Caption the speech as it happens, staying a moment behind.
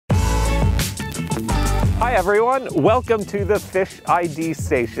Hi everyone, welcome to the Fish ID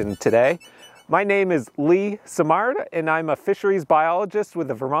station today. My name is Lee Samard and I'm a fisheries biologist with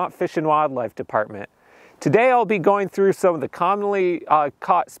the Vermont Fish and Wildlife Department. Today I'll be going through some of the commonly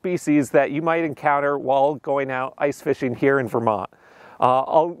caught species that you might encounter while going out ice fishing here in Vermont.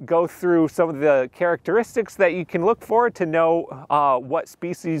 I'll go through some of the characteristics that you can look for to know what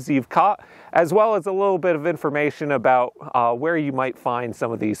species you've caught, as well as a little bit of information about where you might find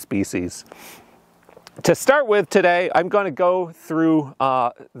some of these species. To start with today, I'm going to go through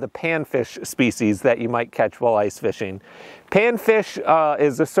the panfish species that you might catch while ice fishing. Panfish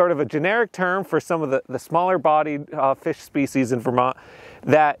is a sort of a generic term for some of the smaller bodied fish species in Vermont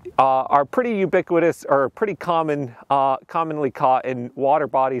that are pretty ubiquitous or pretty commonly caught in water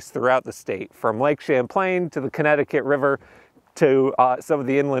bodies throughout the state, from Lake Champlain to the Connecticut River to some of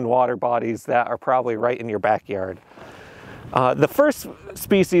the inland water bodies that are probably right in your backyard. The first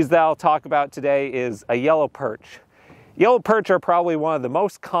species that I'll talk about today is a yellow perch. Yellow perch are probably one of the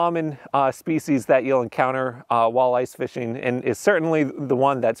most common species that you'll encounter while ice fishing, and is certainly the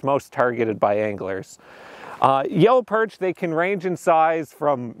one that's most targeted by anglers. Yellow perch, they can range in size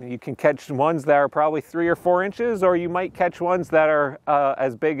from, you can catch ones that are probably 3 or 4 inches, or you might catch ones that are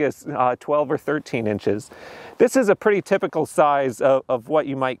as big as 12 or 13 inches. This is a pretty typical size of what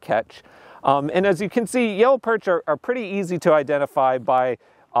you might catch. And as you can see, yellow perch are pretty easy to identify by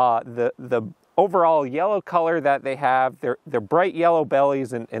the overall yellow color that they have, their bright yellow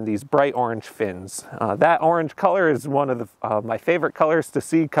bellies and these bright orange fins. That orange color is one of my favorite colors to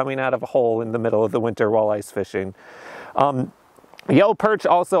see coming out of a hole in the middle of the winter while ice fishing. Yellow perch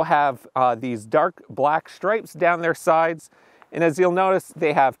also have these dark black stripes down their sides. And as you'll notice,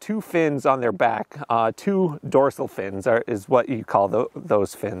 they have 2 fins on their back. 2 dorsal fins is what you call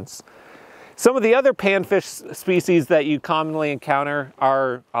those fins. Some of the other panfish species that you commonly encounter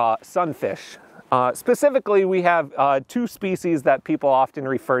are sunfish. Specifically, we have 2 species that people often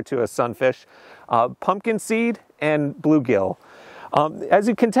refer to as sunfish, pumpkin seed and bluegill. As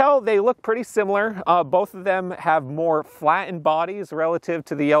you can tell, they look pretty similar. Both of them have more flattened bodies relative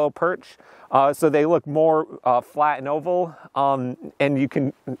to the yellow perch, so they look more flat and oval, and you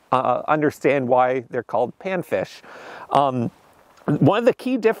can understand why they're called panfish. One of the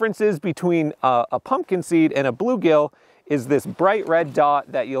key differences between a pumpkin seed and a bluegill is this bright red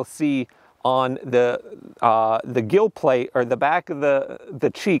dot that you'll see on the gill plate or the back of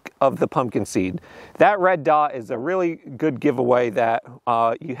the cheek of the pumpkin seed. That red dot is a really good giveaway that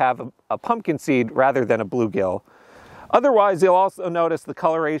you have a pumpkin seed rather than a bluegill. Otherwise, you'll also notice the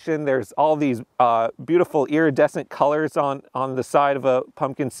coloration. There's all these beautiful iridescent colors on the side of a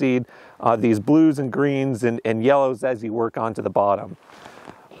pumpkin seed, these blues and greens and yellows as you work onto the bottom.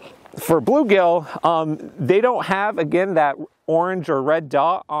 For bluegill, they don't have, again, that orange or red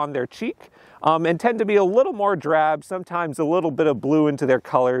dot on their cheek and tend to be a little more drab, sometimes a little bit of blue into their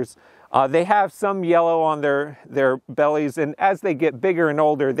colors. They have some yellow on their bellies, and as they get bigger and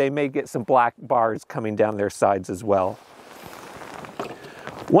older, they may get some black bars coming down their sides as well.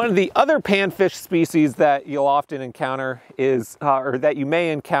 One of the other panfish species that you'll often encounter is, or that you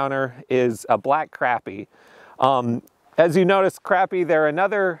may encounter, is a black crappie. As you notice, crappie, they're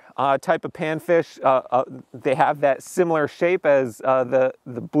another type of panfish. They have that similar shape as the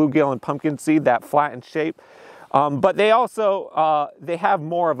bluegill and pumpkin seed, that flattened shape. But they also, they have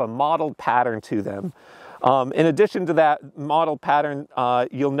more of a mottled pattern to them. In addition to that mottled pattern,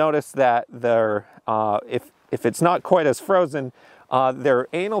 you'll notice that if it's not quite as frozen, their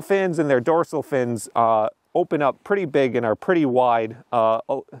anal fins and their dorsal fins open up pretty big and are pretty wide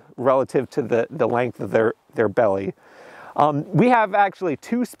relative to the length of their belly. We have actually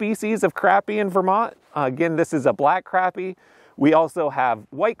 2 species of crappie in Vermont. Again, this is a black crappie. We also have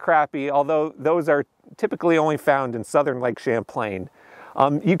white crappie, although those are typically only found in southern Lake Champlain.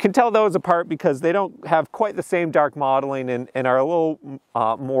 You can tell those apart because they don't have quite the same dark mottling and are a little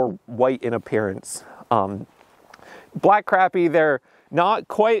more white in appearance. Black crappie, they're not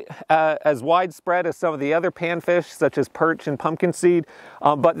quite as widespread as some of the other panfish, such as perch and pumpkin seed,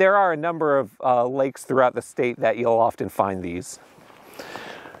 but there are a number of lakes throughout the state that you'll often find these.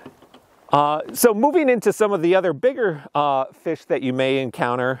 So moving into some of the other bigger fish that you may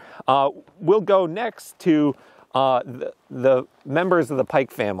encounter, we'll go next to the members of the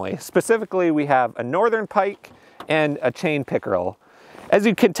pike family. Specifically, we have a northern pike and a chain pickerel. As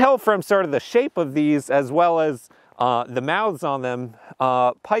you can tell from sort of the shape of these, as well as the mouths on them,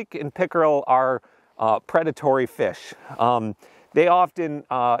 pike and pickerel are predatory fish. They often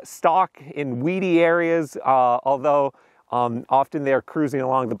stalk in weedy areas, although often they're cruising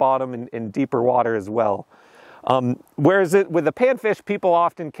along the bottom in deeper water as well. Whereas with the panfish, people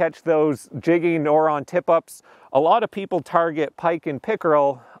often catch those jigging or on tip-ups. A lot of people target pike and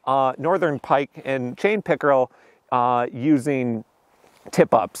pickerel, northern pike and chain pickerel, using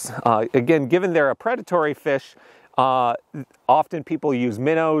tip-ups. Again, given they're a predatory fish, often people use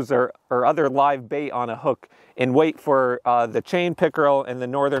minnows or other live bait on a hook and wait for the chain pickerel and the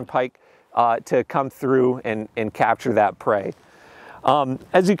northern pike to come through and capture that prey.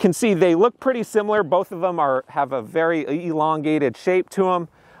 As you can see, they look pretty similar. Both of them have a very elongated shape to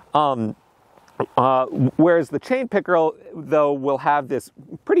them. Whereas the chain pickerel, though, will have this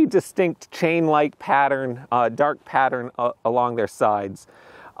pretty distinct chain-like pattern, dark pattern along their sides.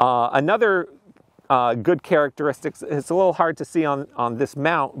 Another good characteristic, it's a little hard to see on this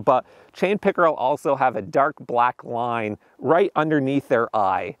mount, but chain pickerel also have a dark black line right underneath their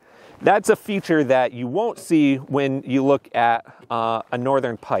eye. That's a feature that you won't see when you look at a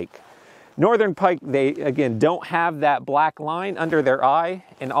northern pike. Northern pike, they, again, don't have that black line under their eye,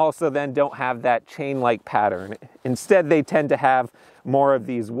 and also then don't have that chain-like pattern. Instead, they tend to have more of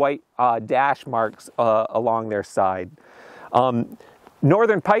these white dash marks along their side.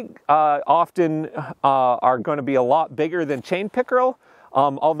 Northern pike often are going to be a lot bigger than chain pickerel,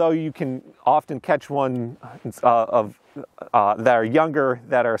 although you can often catch one that are younger,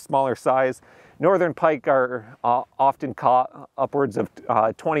 that are smaller size. Northern pike are often caught upwards of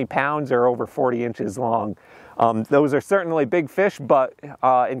 20 pounds or over 40 inches long. Those are certainly big fish, but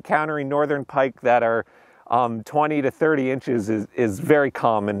encountering northern pike that are 20 to 30 inches is very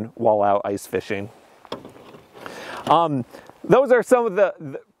common while out ice fishing. Those are some of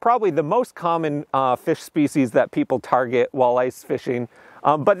probably the most common fish species that people target while ice fishing.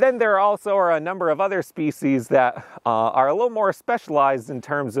 But then there also are a number of other species that are a little more specialized in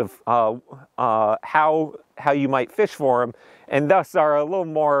terms of how you might fish for them, and thus are a little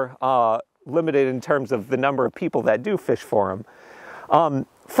more limited in terms of the number of people that do fish for them.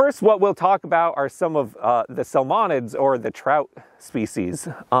 First, what we'll talk about are some of the salmonids, or the trout species.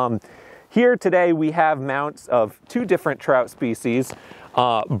 Here today we have mounts of two different trout species,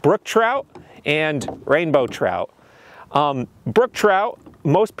 brook trout and rainbow trout. Brook trout,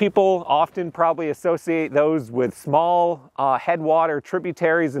 most people often probably associate those with small headwater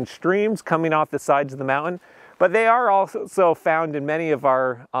tributaries and streams coming off the sides of the mountain, but they are also found in many of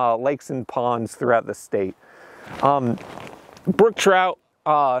our lakes and ponds throughout the state. Brook trout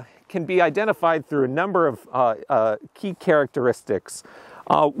can be identified through a number of key characteristics.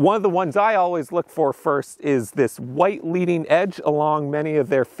 One of the ones I always look for first is this white leading edge along many of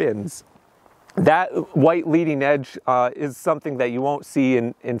their fins. That white leading edge is something that you won't see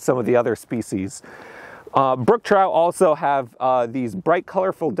in some of the other species. Brook trout also have these bright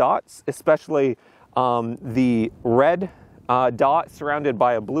colorful dots, especially the red dot surrounded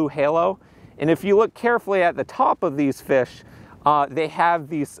by a blue halo. And if you look carefully at the top of these fish, they have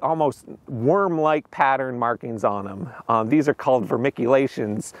these almost worm-like pattern markings on them. These are called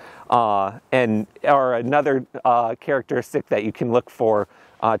vermiculations, and are another characteristic that you can look for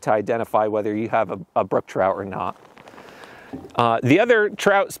to identify whether you have a brook trout or not. The other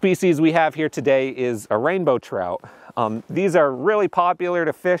trout species we have here today is a rainbow trout. These are really popular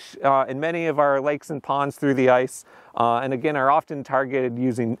to fish in many of our lakes and ponds through the ice, and again are often targeted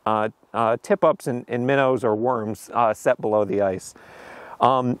using tip-ups and minnows or worms set below the ice.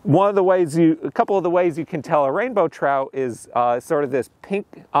 A couple of the ways you can tell a rainbow trout is sort of this pink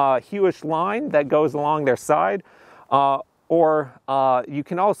hueish line that goes along their side, or you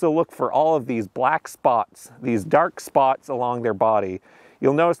can also look for all of these black spots, these dark spots along their body.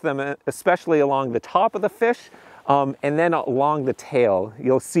 You'll notice them especially along the top of the fish, and then along the tail.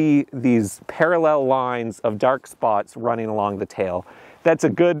 You'll see these parallel lines of dark spots running along the tail. That's a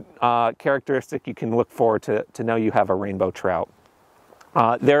good characteristic you can look for to know you have a rainbow trout.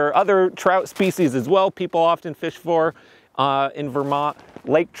 There are other trout species as well people often fish for in Vermont.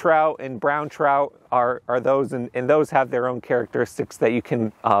 Lake trout and brown trout are those, and those have their own characteristics that you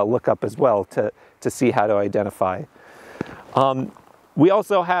can look up as well to see how to identify. We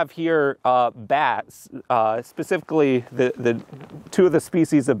also have here bass, specifically the two of the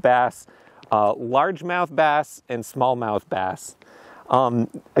species of bass, largemouth bass and smallmouth bass.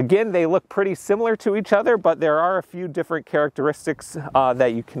 Again, they look pretty similar to each other, but there are a few different characteristics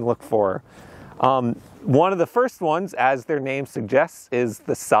that you can look for. One of the first ones, as their name suggests, is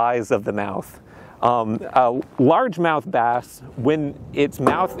the size of the mouth. A largemouth bass, when its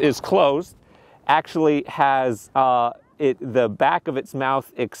mouth is closed, actually has the back of its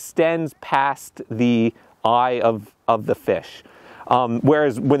mouth extends past the eye of the fish.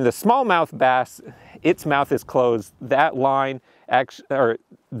 Whereas when the smallmouth bass, its mouth is closed, that line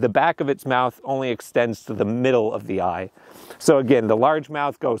the back of its mouth only extends to the middle of the eye. So again, the large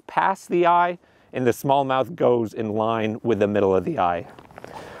mouth goes past the eye, and the small mouth goes in line with the middle of the eye.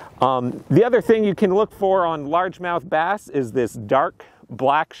 The other thing you can look for on largemouth bass is this dark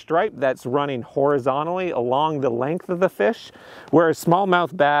black stripe that's running horizontally along the length of the fish, whereas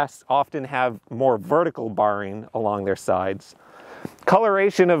smallmouth bass often have more vertical barring along their sides.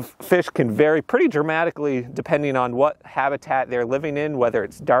 Coloration of fish can vary pretty dramatically depending on what habitat they're living in, whether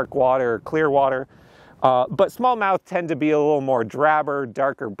it's dark water or clear water. But smallmouth tend to be a little more drabber,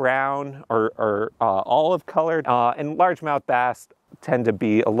 darker brown, or olive colored, and largemouth bass tend to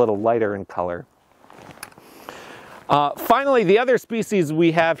be a little lighter in color. Finally, the other species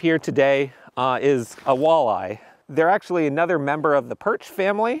we have here today is a walleye. They're actually another member of the perch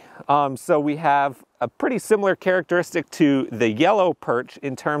family, so we have a pretty similar characteristic to the yellow perch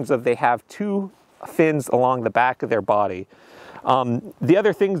in terms of they have two fins along the back of their body. The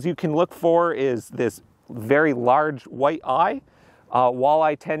other things you can look for is this very large white eye.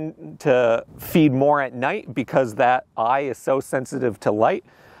 Walleye tend to feed more at night because that eye is so sensitive to light.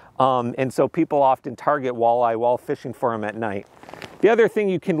 And so people often target walleye while fishing for them at night. The other thing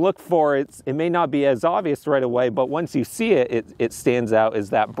you can look for, it may not be as obvious right away, but once you see it, it stands out,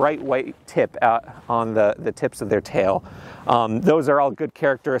 is that bright white tip out on the tips of their tail. Those are all good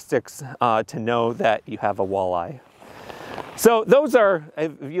characteristics to know that you have a walleye. So those are,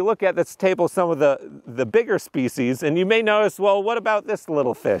 if you look at this table, some of the bigger species, and you may notice, well, what about this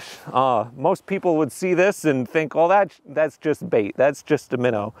little fish? Most people would see this and think, well, that's just bait, that's just a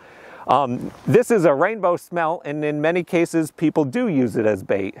minnow. This is a rainbow smelt, and in many cases, people do use it as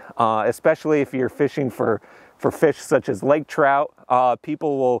bait, especially if you're fishing for fish such as lake trout.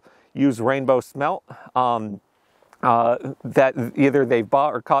 People will use rainbow smelt that either they've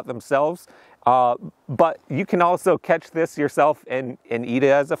bought or caught themselves. But you can also catch this yourself and eat it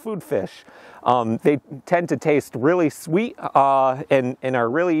as a food fish. They tend to taste really sweet and are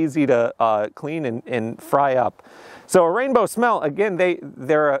really easy to clean and fry up. So a rainbow smelt, again,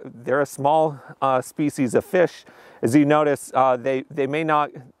 they're a small species of fish. As you notice, they may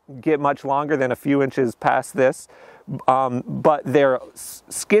not get much longer than a few inches past this, but they're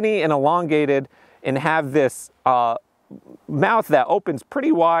skinny and elongated and have this mouth that opens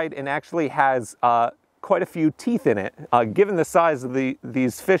pretty wide and actually has quite a few teeth in it. Given the size of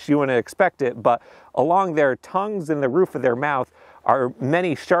these fish, you wouldn't expect it, but along their tongues and the roof of their mouth are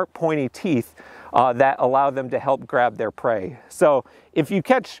many sharp, pointy teeth that allow them to help grab their prey. So if you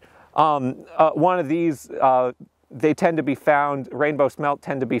catch one of these, they tend to be found, rainbow smelt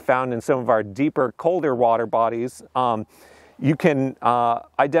tend to be found in some of our deeper, colder water bodies. You can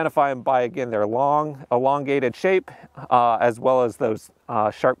identify them by, again, their long, elongated shape, as well as those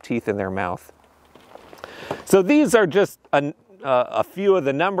sharp teeth in their mouth. So these are just a few of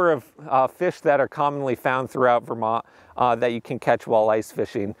the number of fish that are commonly found throughout Vermont that you can catch while ice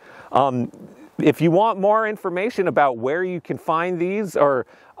fishing. If you want more information about where you can find these or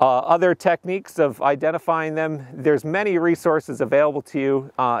other techniques of identifying them, there's many resources available to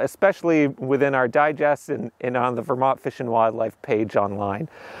you, especially within our digest and on the Vermont Fish and Wildlife page online.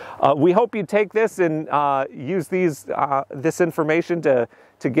 We hope you take this and use this information to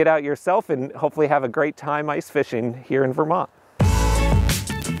get out yourself and hopefully have a great time ice fishing here in Vermont.